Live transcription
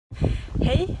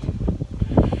Hej!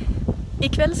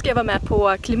 Ikväll ska jag vara med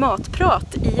på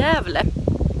klimatprat i Gävle.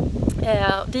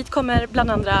 Dit kommer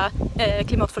bland andra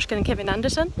klimatforskaren Kevin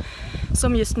Andersen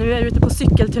som just nu är ute på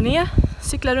cykelturné,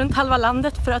 cyklar runt halva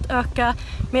landet för att öka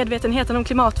medvetenheten om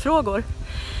klimatfrågor.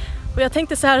 Och jag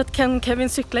tänkte så här att kan Kevin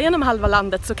cykla genom halva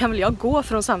landet så kan väl jag gå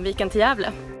från Sandviken till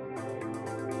Gävle.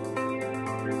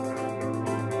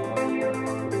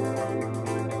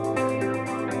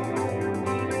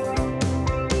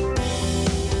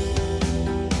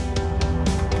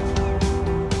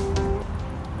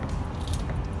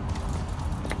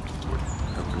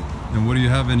 And what do you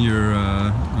have in your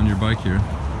on your bike here?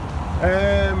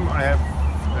 I have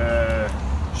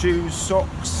shoes,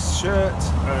 socks, shirt,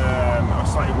 a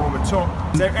slightly warmer top.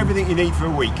 So everything you need for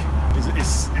a week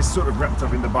is sort of wrapped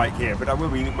up in the bike here. But I will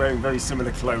be wearing very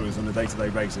similar clothes on a day-to-day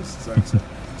basis. So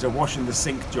it's a wash in the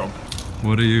sink job.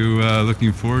 What are you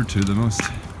looking forward to the most?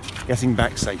 Getting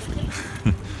back safely.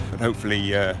 But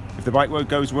hopefully, if the bike work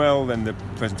goes well, then the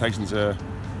presentations are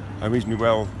reasonably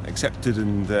well accepted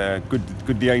and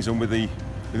good liaison with the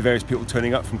various people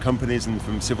turning up from companies and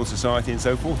from civil society and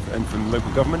so forth and from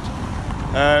local government.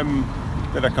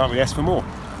 But I can't really ask for more.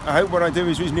 I hope what I do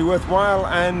is reasonably worthwhile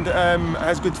and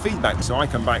has good feedback, so I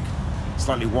come back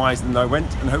slightly wiser than I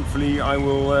went, and hopefully I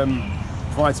will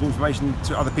provide some information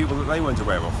to other people that they weren't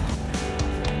aware of.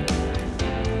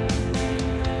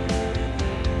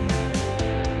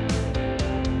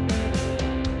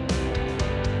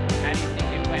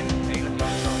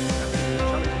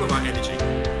 About energy.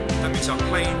 That means our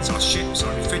planes, our ships,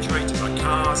 our refrigerators, our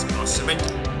cars, our cement.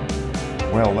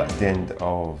 Well, that's the end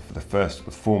of the first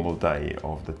formal day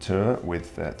of the tour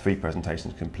with 3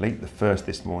 presentations complete. The first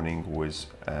this morning was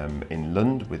in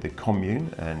Lund with the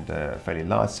commune and a fairly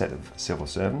large set of civil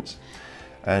servants,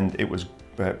 and it was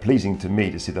pleasing to me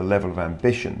to see the level of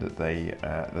ambition that they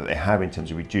have in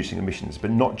terms of reducing emissions, but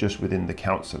not just within the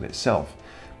council itself,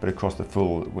 but across the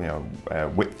full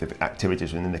width of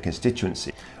activities within the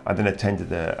constituency. I then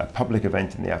attended a public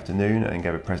event in the afternoon and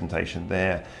gave a presentation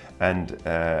there, and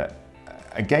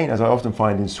again, as I often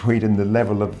find in Sweden, the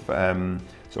level of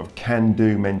sort of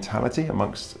can-do mentality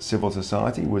amongst civil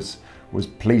society was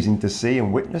pleasing to see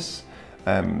and witness.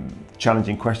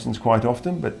 Challenging questions quite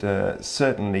often, but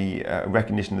certainly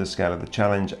recognition of the scale of the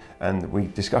challenge, and we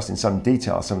discussed in some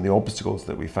detail some of the obstacles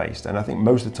that we faced, and I think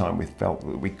most of the time we felt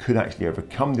that we could actually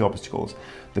overcome the obstacles.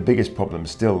 The biggest problem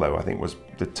still, though, I think was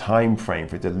the time frame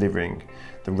for delivering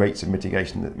the rates of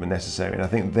mitigation that were necessary, and I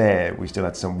think there we still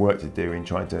had some work to do in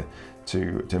trying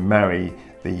to marry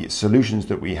the solutions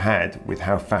that we had with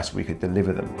how fast we could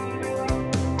deliver them.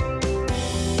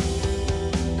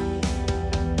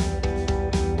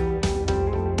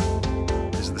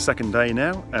 Second day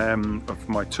now of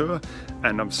my tour,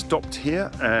 and I've stopped here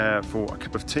for a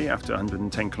cup of tea after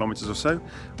 110 kilometers or so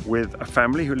with a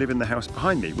family who live in the house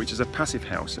behind me, which is a passive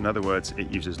house. In other words,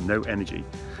 it uses no energy.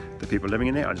 The people living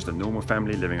in it are just a normal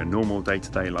family living a normal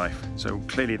day-to-day life. So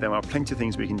clearly there are plenty of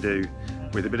things we can do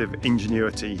with a bit of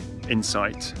ingenuity,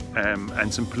 insight,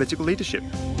 and some political leadership.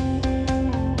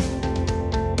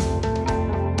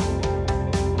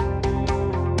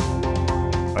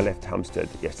 I left Hampstead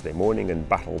yesterday morning and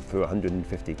battled through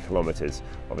 150 kilometres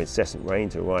of incessant rain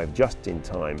to arrive just in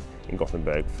time in Gotland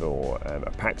for a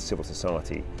packed civil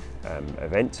society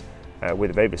event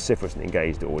with a very vociferous and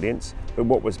engaged audience. But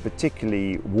what was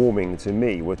particularly warming to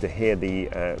me was to hear the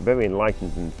very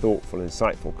enlightened and thoughtful,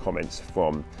 insightful comments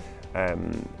from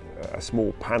a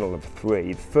small panel of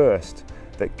 3. First,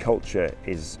 that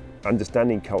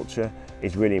understanding culture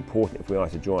is really important if we are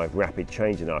to drive rapid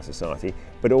change in our society,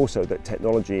 but also that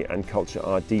technology and culture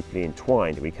are deeply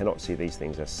entwined. We cannot see these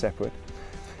things as separate.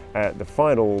 The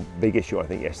final big issue I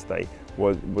think yesterday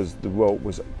was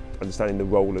understanding the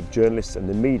role of journalists and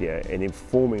the media in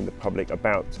informing the public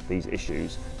about these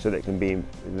issues so that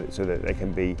they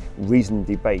can be reasoned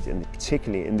debate, and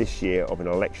particularly in this year of an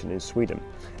election in Sweden.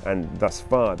 And thus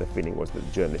far the feeling was that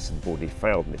the journalists had broadly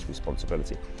failed in this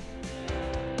responsibility.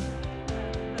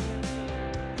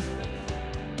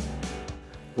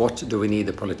 What do we need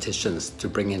the politicians to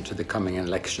bring into the coming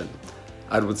election?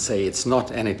 I would say it's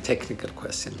not any technical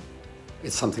question.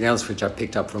 It's something else which I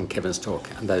picked up from Kevin's talk,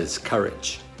 and that is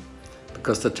courage.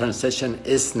 Because the transition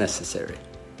is necessary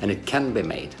and it can be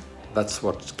made. That's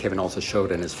what Kevin also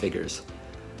showed in his figures.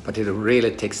 But it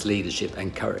really takes leadership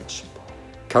and courage.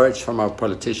 Courage from our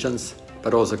politicians,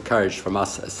 but also courage from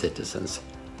us as citizens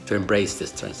to embrace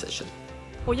this transition.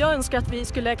 Och jag önskar att vi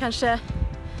skulle kanske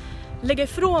lägga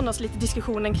ifrån oss lite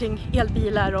diskussionen kring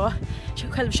elbilar och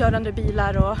självkörande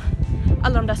bilar och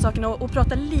alla de där sakerna och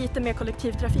prata lite mer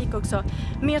kollektivtrafik också.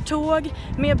 Mer tåg,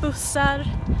 mer bussar,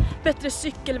 bättre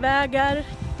cykelvägar.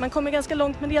 Man kommer ganska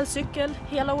långt med elcykel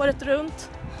hela året runt.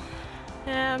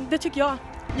 Det tycker jag.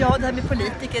 Ja, det här med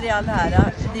politiker i all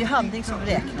ära, det är ju handling som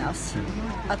räknas.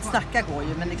 Att snacka går ju,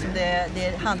 men liksom det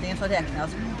är handlingen som räknas.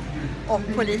 Och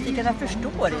politikerna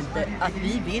förstår inte att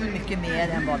vi vill mycket mer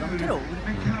än vad de tror.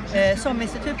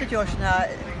 CEMUS-institutet gör sina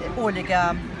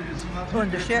årliga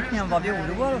undersökningar om vad vi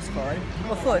oroar oss för.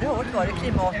 Och förra året var det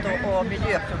klimat- och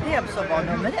miljöproblem som var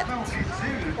nummer 1.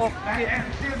 Och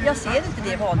jag ser inte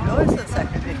det i valrörelsen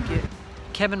särskilt mycket.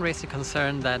 Kevin raised a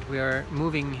concern that we are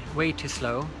moving way too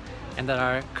slow and that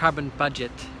our carbon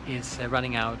budget is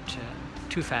running out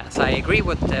too fast. I agree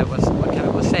with what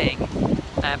Kevin was saying.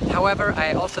 However,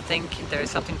 I also think there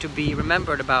is something to be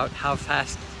remembered about how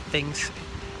fast things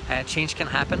change can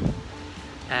happen,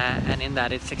 and in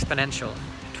that it's exponential.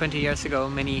 20 years ago,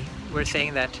 many were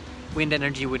saying that wind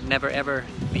energy would never ever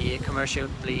be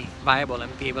commercially viable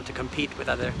and be able to compete with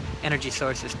other energy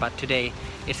sources, but today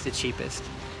it's the cheapest.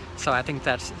 So I think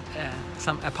that's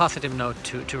a positive note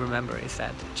to remember, is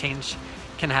that change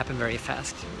can happen very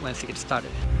fast once it gets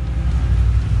started.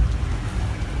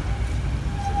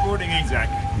 Good morning, Isaac.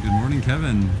 Good morning,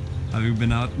 Kevin. Have you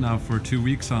been out now for 2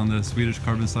 weeks on the Swedish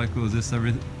carbon cycle? Is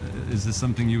this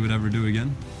something you would ever do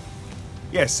again?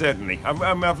 Yes, certainly.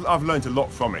 I've learned a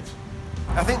lot from it.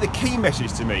 I think the key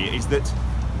message to me is that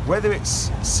whether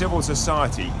it's civil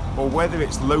society or whether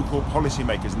it's local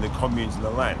policymakers in the communes and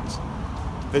the lands,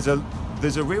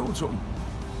 there's a real sort of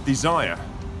desire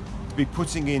to be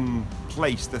putting in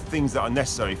place the things that are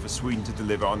necessary for Sweden to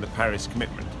deliver on the Paris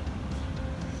commitment.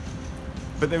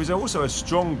 But there is also a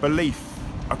strong belief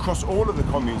across all of the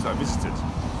communes that I visited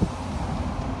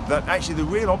that actually the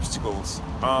real obstacles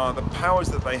are the powers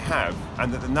that they have,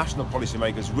 and that the national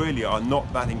policymakers really are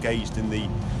not that engaged in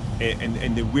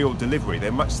the real delivery.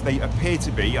 They appear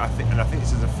to be, I think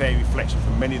this is a fair reflection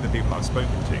from many of the people I've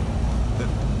spoken to,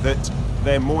 that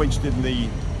they're more interested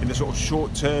in the sort of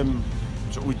short-term,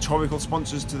 sort of rhetorical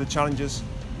sponsors to the challenges,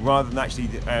 rather than actually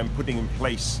putting in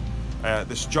place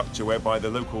the structure whereby the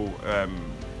local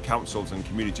councils and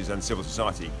communities and civil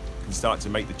society can start to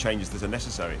make the changes that are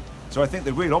necessary. So I think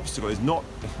the real obstacle is not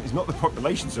the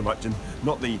population so much, and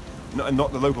not the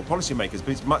local policymakers, but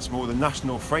it's much more the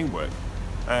national framework.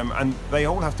 And they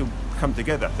all have to come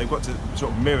together. They've got to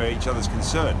sort of mirror each other's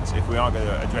concerns if we are going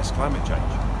to address climate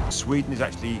change. Sweden is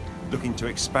actually looking to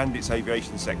expand its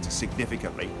aviation sector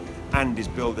significantly, and is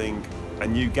building a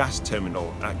new gas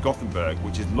terminal at Gotland,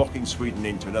 which is locking Sweden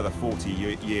into another 40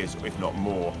 years, if not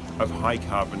more, of high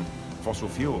carbon fossil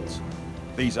fuels.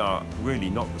 These are really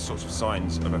not the sorts of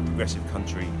signs of a progressive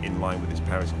country in line with its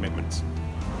Paris commitments.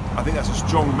 I think that's a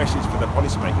strong message for the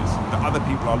policymakers, that other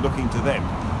people are looking to them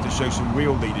to show some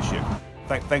real leadership.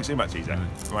 Thanks so much, Isaac.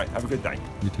 Right, have a good day.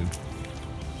 You too.